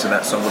the lyrics in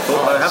that song before.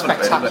 I haven't.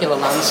 Spectacular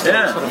landscape.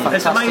 Yeah, sort of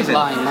it's amazing.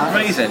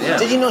 Amazing, yeah.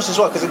 Did you notice as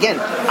well? Because again,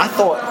 I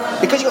thought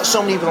because you got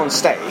so many people on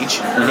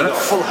stage, and you got a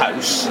full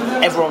house,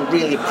 everyone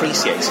really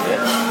appreciated it.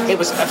 It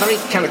was a very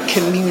kind of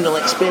communal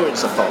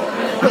experience. I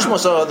thought, much more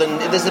so than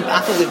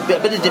I think there's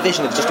a bit of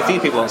division of just a few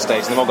people on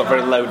stage, and they've all got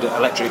very loud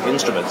electric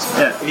instruments.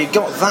 Yeah. If you've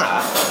got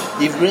that,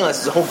 you've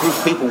realised there's a whole group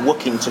of people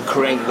working to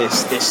create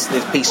this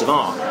piece of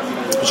art.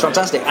 It was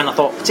fantastic, and I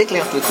thought,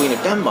 particularly after the Queen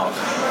of Denmark,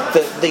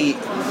 the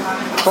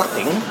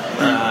clapping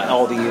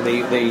or the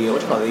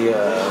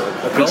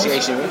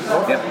appreciation,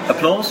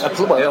 applause.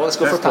 Well, let's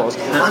go for applause.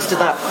 After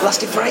that,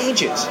 lasted for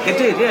ages. It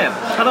did,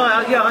 yeah. And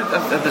I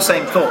have the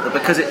same thought that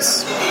because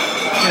it's,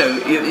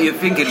 you're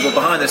thinking, well,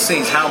 behind the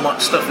scenes, how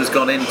much stuff has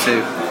gone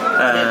into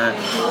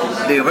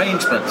the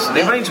arrangements.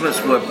 The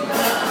arrangements were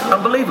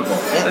unbelievable.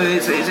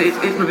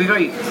 It would be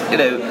very,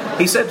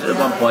 he said at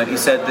one point,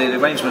 the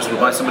arrangements were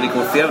by somebody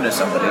called Fiona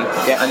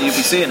and you'd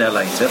be seeing her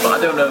later, but I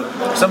don't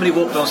know, somebody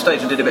walked on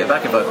stage and did a bit of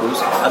backing vocals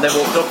and then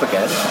walked off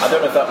again. I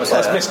don't know if that was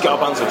That's Miss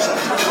Garbanzo,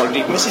 or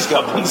indeed Mrs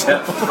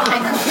Garbanzo.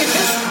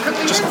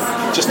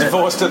 Just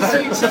divorced her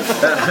then.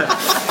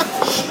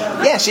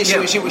 Yeah,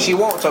 she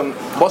walked on,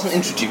 wasn't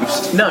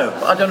introduced. No,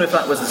 I don't know if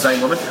that was the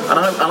same woman. And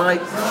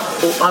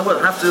I will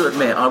have to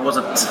admit, I was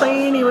a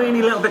tiny,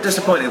 weeny little bit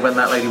disappointed when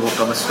that lady walked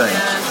on the stage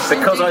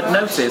because I'd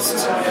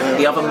noticed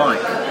the other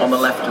mic on the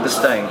left of the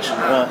stage,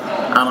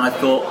 and I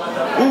thought,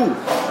 ooh.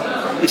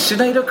 Is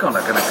Sinead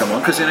O'Connor going to come on?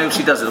 Because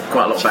she does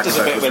quite a lot of back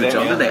vocals with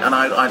John, doesn't it? And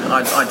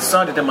I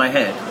decided in my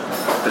head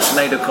that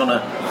Sinead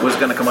O'Connor was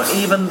going to come on,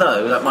 even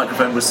though that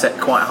microphone was set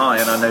quite high,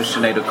 and I know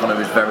Sinead O'Connor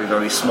is very,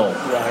 very small.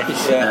 Right.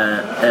 He's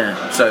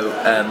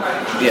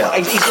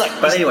like,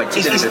 but anyway,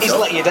 he's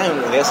let you down,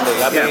 really, hasn't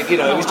he? I mean, he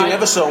was doing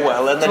ever so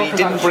well, and then he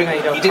didn't bring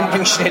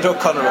Sinead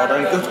O'Connor on,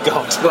 and good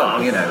God. Well,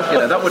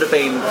 that would have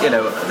been,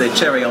 the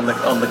cherry on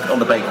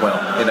the bakewell.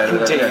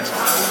 Indeed.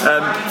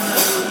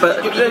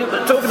 But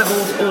talking of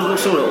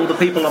all the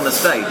people on the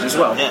stage as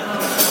well,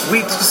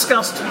 we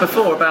discussed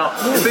before about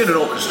it being an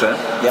orchestra,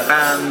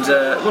 and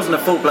it wasn't a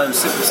full-blown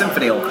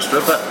symphony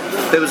orchestra, but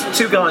there was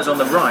two guys on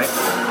the right.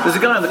 There's a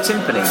guy on the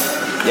timpani.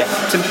 Yeah.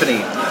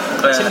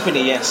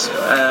 Timpani, yes.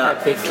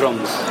 Big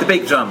drums. The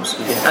big drums.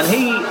 Yeah. And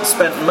he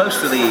spent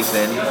most of the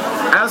evening,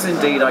 as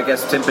indeed I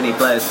guess timpani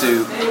players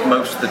do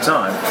most of the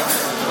time,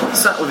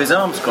 sat with his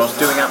arms crossed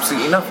doing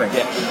absolutely nothing,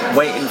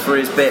 waiting for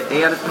his bit. He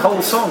had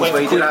whole songs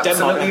where he did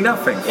absolutely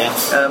nothing.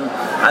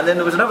 And then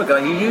there was another guy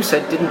who you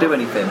said didn't do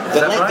anything.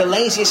 The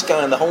laziest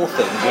guy in the whole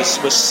thing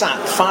was sat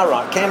far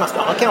right, came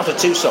after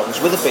two songs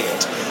with a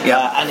beard,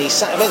 and he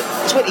sat.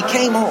 It's when he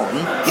came on,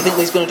 you think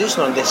he's going to do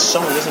something on this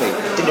song, isn't he?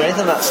 Didn't do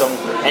anything on that song,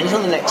 anything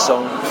on the next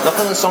song,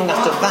 nothing on the song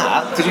after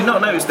that. Did you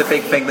not notice the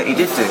big thing that he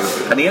did do?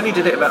 And he only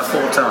did it about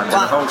 4 times in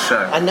the whole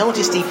show. I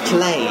noticed he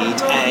played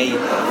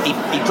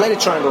a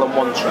triangle on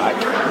one track,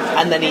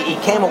 and then he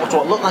came up with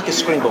what looked like a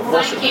screen, but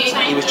wasn't.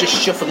 He was just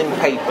shuffling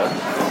paper.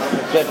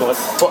 But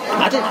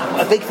I didn't.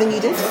 A big thing he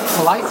did.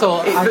 Well, I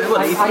thought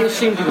I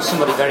assumed he was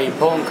somebody very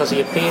important because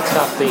he appeared to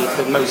have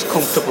the most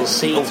comfortable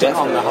seat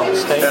on the whole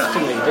stage.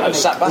 Didn't he?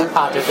 Sat back,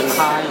 padded and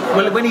high.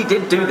 Well, when he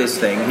did do this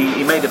thing,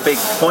 he made a big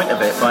point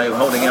of it by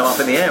holding him up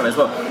in the air as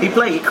well. He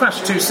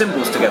crashed 2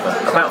 cymbals together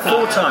about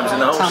 4 times in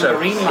the whole show,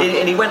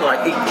 and he went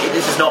like,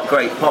 "This is not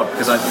great pod,"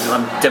 because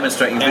I'm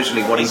demonstrating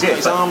visually what he did.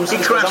 He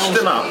crashed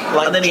them up,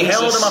 and then he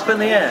held them up in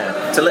the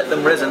air to let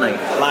them resonate,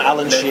 like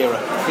Alan Shearer.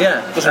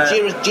 Yeah, because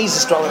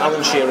Jesus stole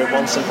Alan Shearer in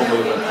one simple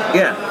movement.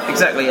 Yeah,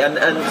 exactly. And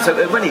so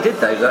when he did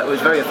those, that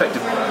was very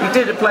effective. He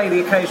did play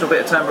the occasional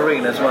bit of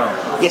tambourine as well.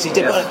 Yes, he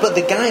did. Yeah. But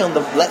the guy on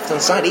the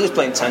left-hand side, he was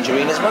playing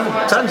tangerine as well.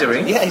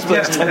 Tangerine? Yeah, he's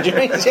playing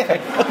tangerines,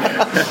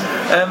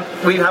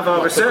 we have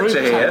our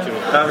researcher here.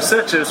 Our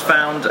researcher has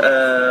found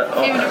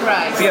Fiona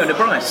Bryce. Fiona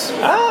Bryce,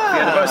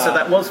 so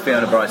that was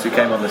Fiona Bryce who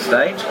came on the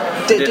stage.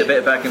 Did a bit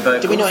of backing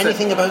vocals. Do we know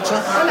anything about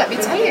her? Well, let me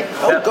tell you.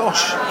 Oh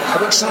gosh,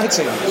 how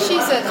exciting.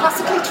 She's a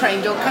classically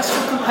trained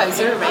orchestral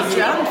composer,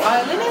 arranger and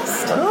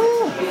violinist.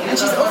 And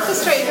she's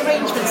orchestrated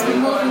arrangements for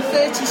more than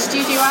 30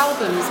 studio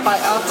albums by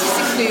artists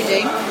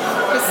including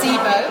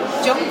Placebo,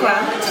 John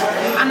Grant,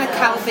 Anna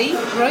Calvi,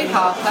 Roy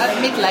Harper,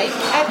 Midlake,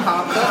 Ed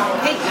Harper,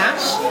 Kate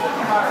Nash,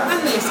 and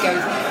the list goes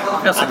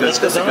on. That's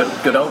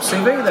a good old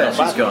CV there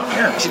she's got.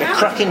 Yeah. She did a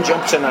cracking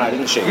job tonight,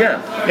 didn't she?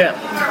 Yeah.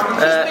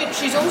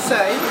 She's also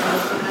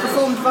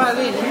performed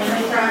violin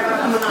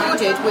and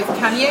recorded with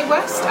Kanye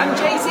West and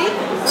Jay-Z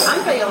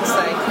and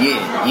Beyonce.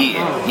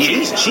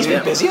 Yeah. She's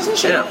been busy, hasn't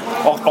she?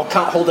 Yeah. Or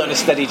can't hold down a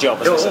steady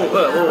job, as they say.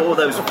 Or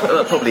those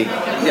probably,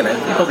 you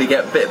probably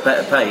get a bit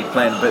better paid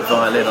playing a bit of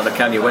violin on a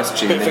Kanye West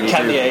tune than you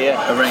do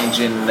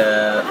arranging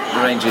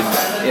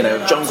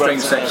John string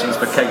sections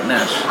for Kate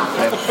Nash.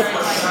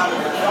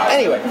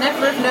 Anyway,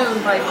 never have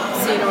known by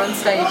seeing her on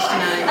stage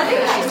tonight that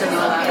she's done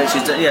all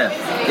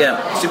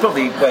that. She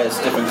probably wears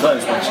different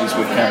clothes when she's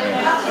with Kanye.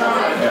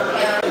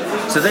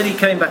 Yeah. So then he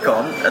came back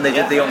on, and they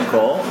did the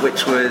encore,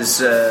 which was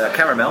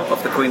Caramel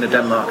off the Queen of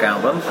Denmark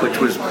album, which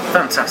was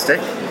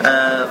fantastic.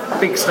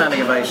 Big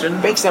standing ovation.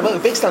 Big standing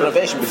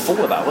ovation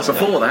before that, wasn't it?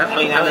 Before that,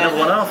 and another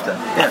one after.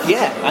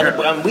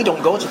 And we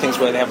don't go to things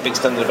where they have big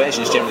standing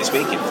ovations, generally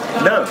speaking.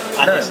 No.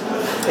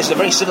 It's a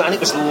very similar, and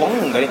it was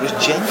long, and it was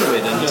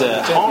genuine and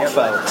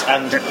heartfelt,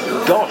 and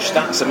gosh,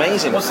 that's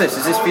amazing. What's this?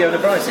 Is this Fiona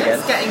Bryce again?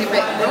 It's getting a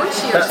bit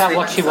noisy. That's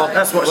what she wears.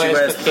 That's what she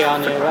wears for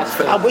Keanu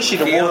West. I wish she'd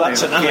have worn that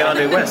tonight.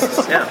 Keanu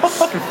West, yeah.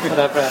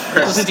 Whatever.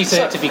 Doesn't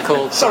deserve to be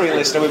called. Sorry,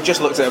 listener, we've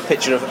just looked at a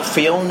picture of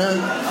Fiona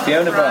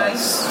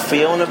Bryce.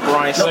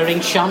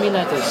 Wearing chamois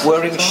leathers.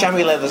 Wearing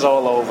chamois leathers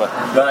all over.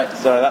 Right.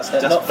 So that's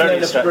very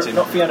distracting.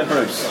 Not Fiona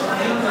Bruce.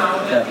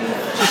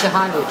 She's a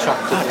highly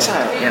attractive.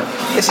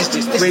 This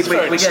is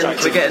very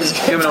distracting. We're getting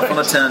given off on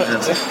a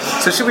tangent.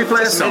 So should we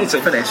play a song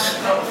to finish?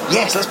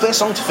 Yes, let's play a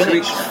song to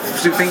finish.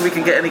 Do you think we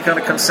can get any kind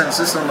of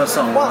consensus on the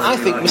song? Well, I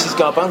think Mrs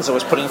Garbanzo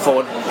was putting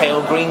forward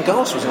Pale Green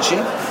Ghost, wasn't she?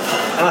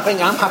 And I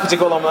think I'm happy to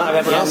go along with that if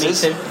everyone else is.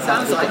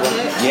 Sounds like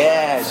it.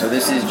 Yeah. So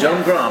this is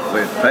John Grant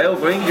with Pale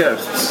Green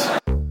Ghosts.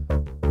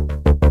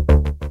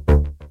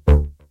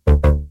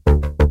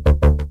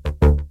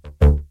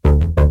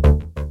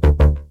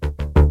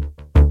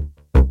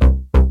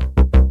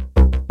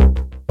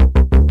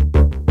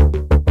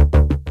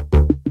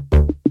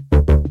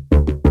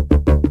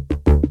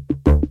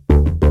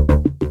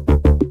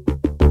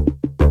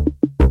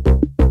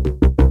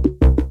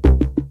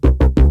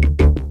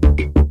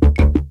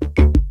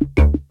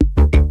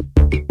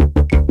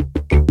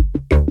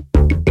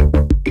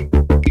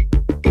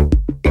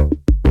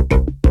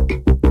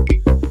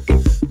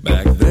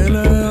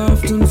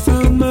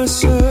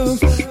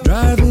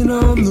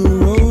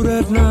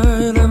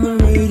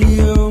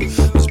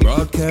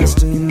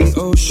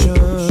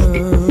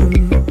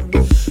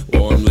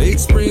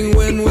 spring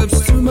wind whips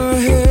through my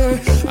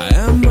hair. I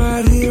am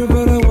right here,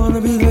 but I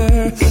wanna be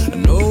there.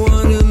 And no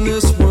one in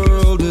this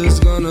world is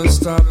gonna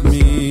stop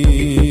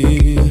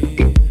me.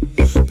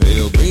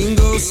 Pale green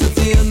ghosts at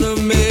the end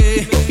of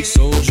May,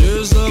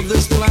 soldiers of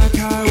this black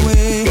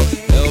highway,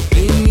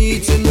 helping me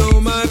to know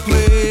my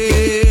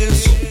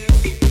place.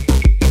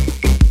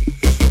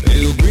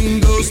 Pale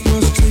green ghosts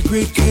must take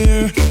great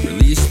care,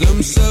 release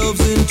themselves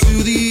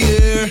into the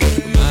air,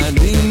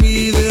 reminding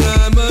me that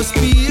I must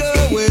be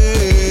aware.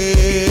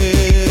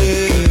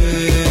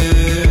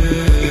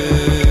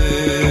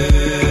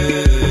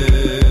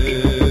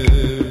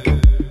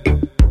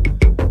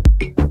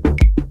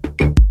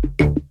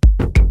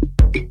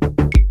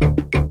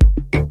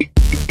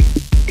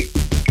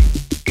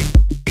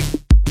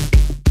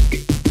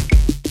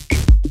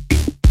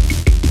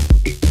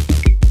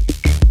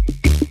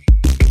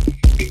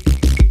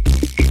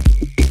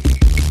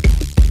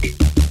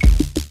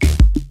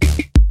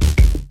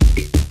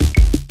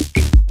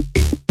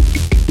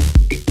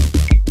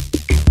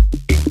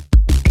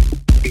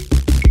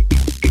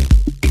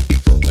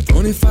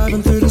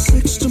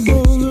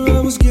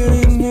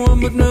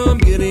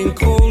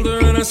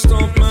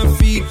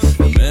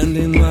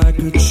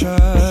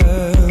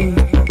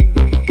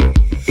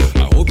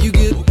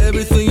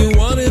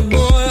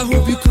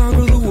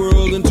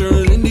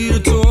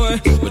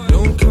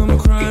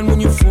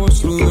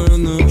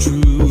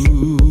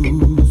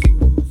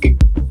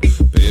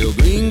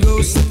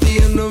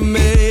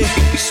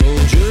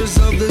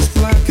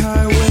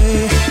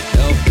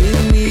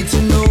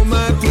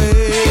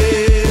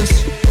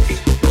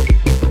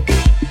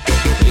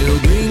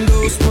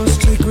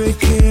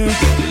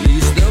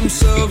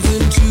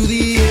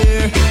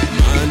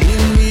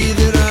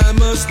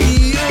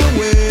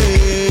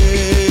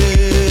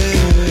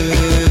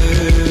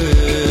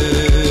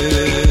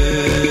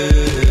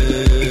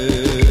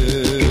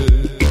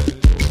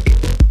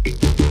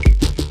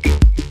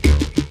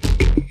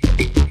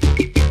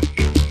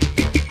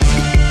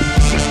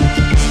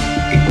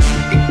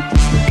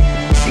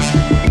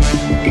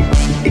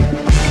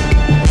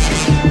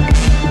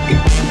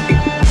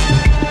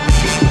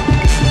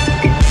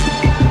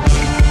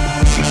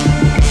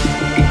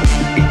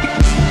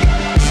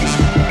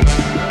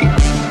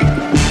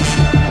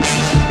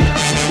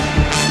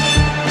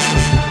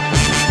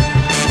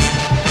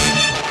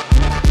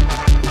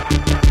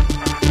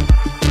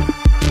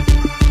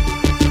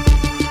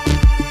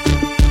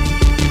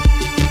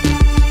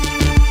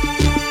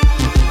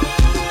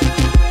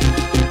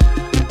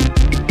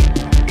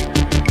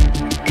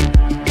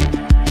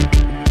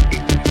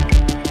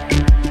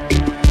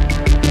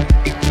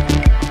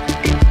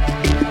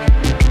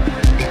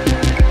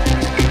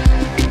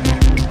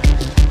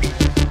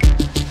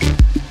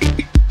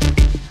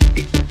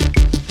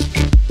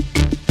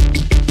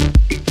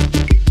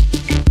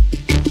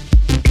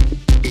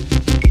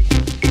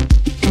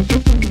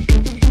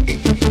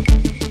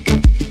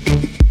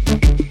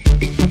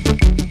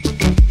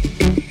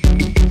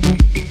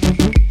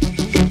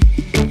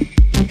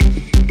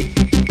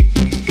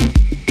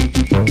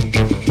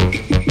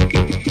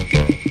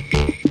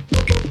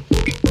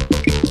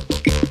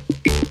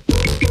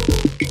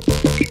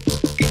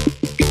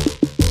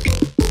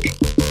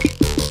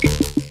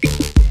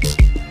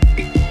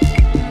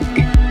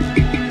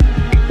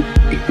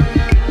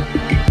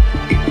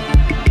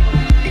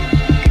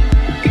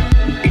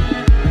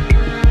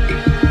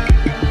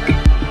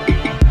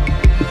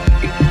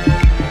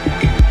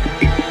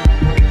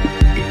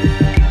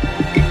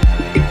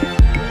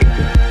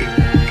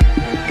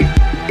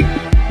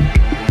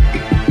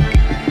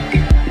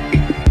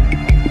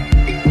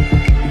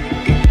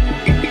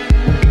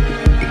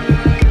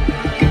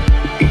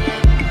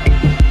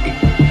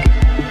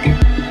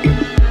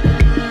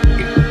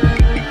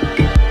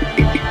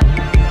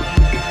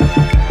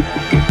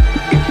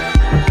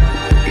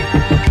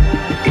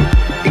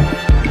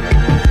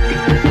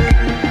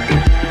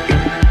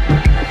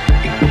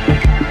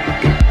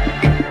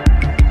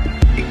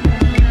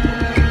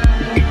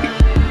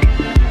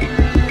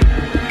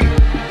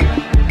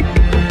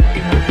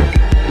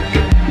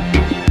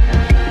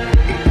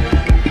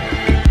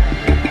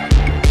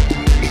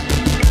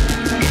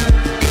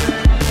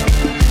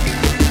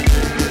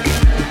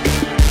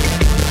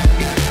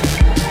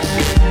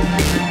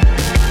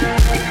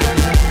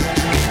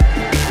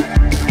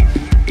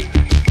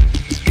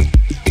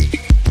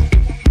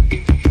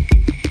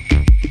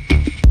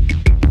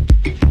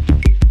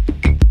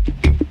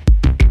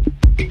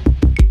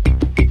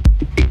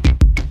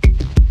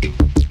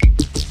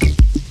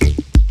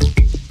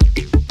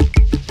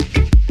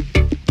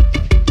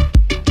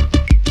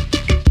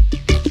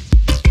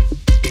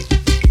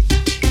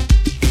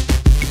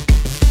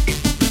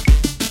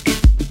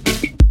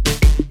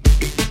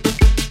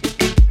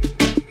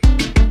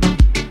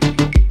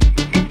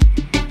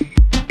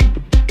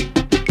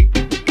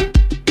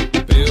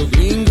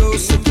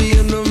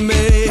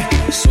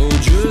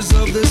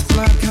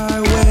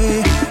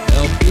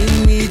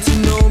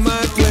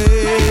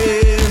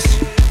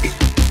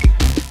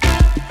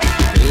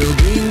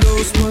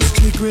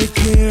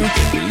 hair,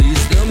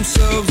 release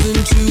themselves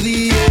into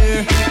the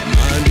air,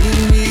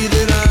 reminding me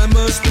that I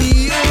must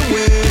be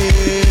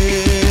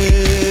aware.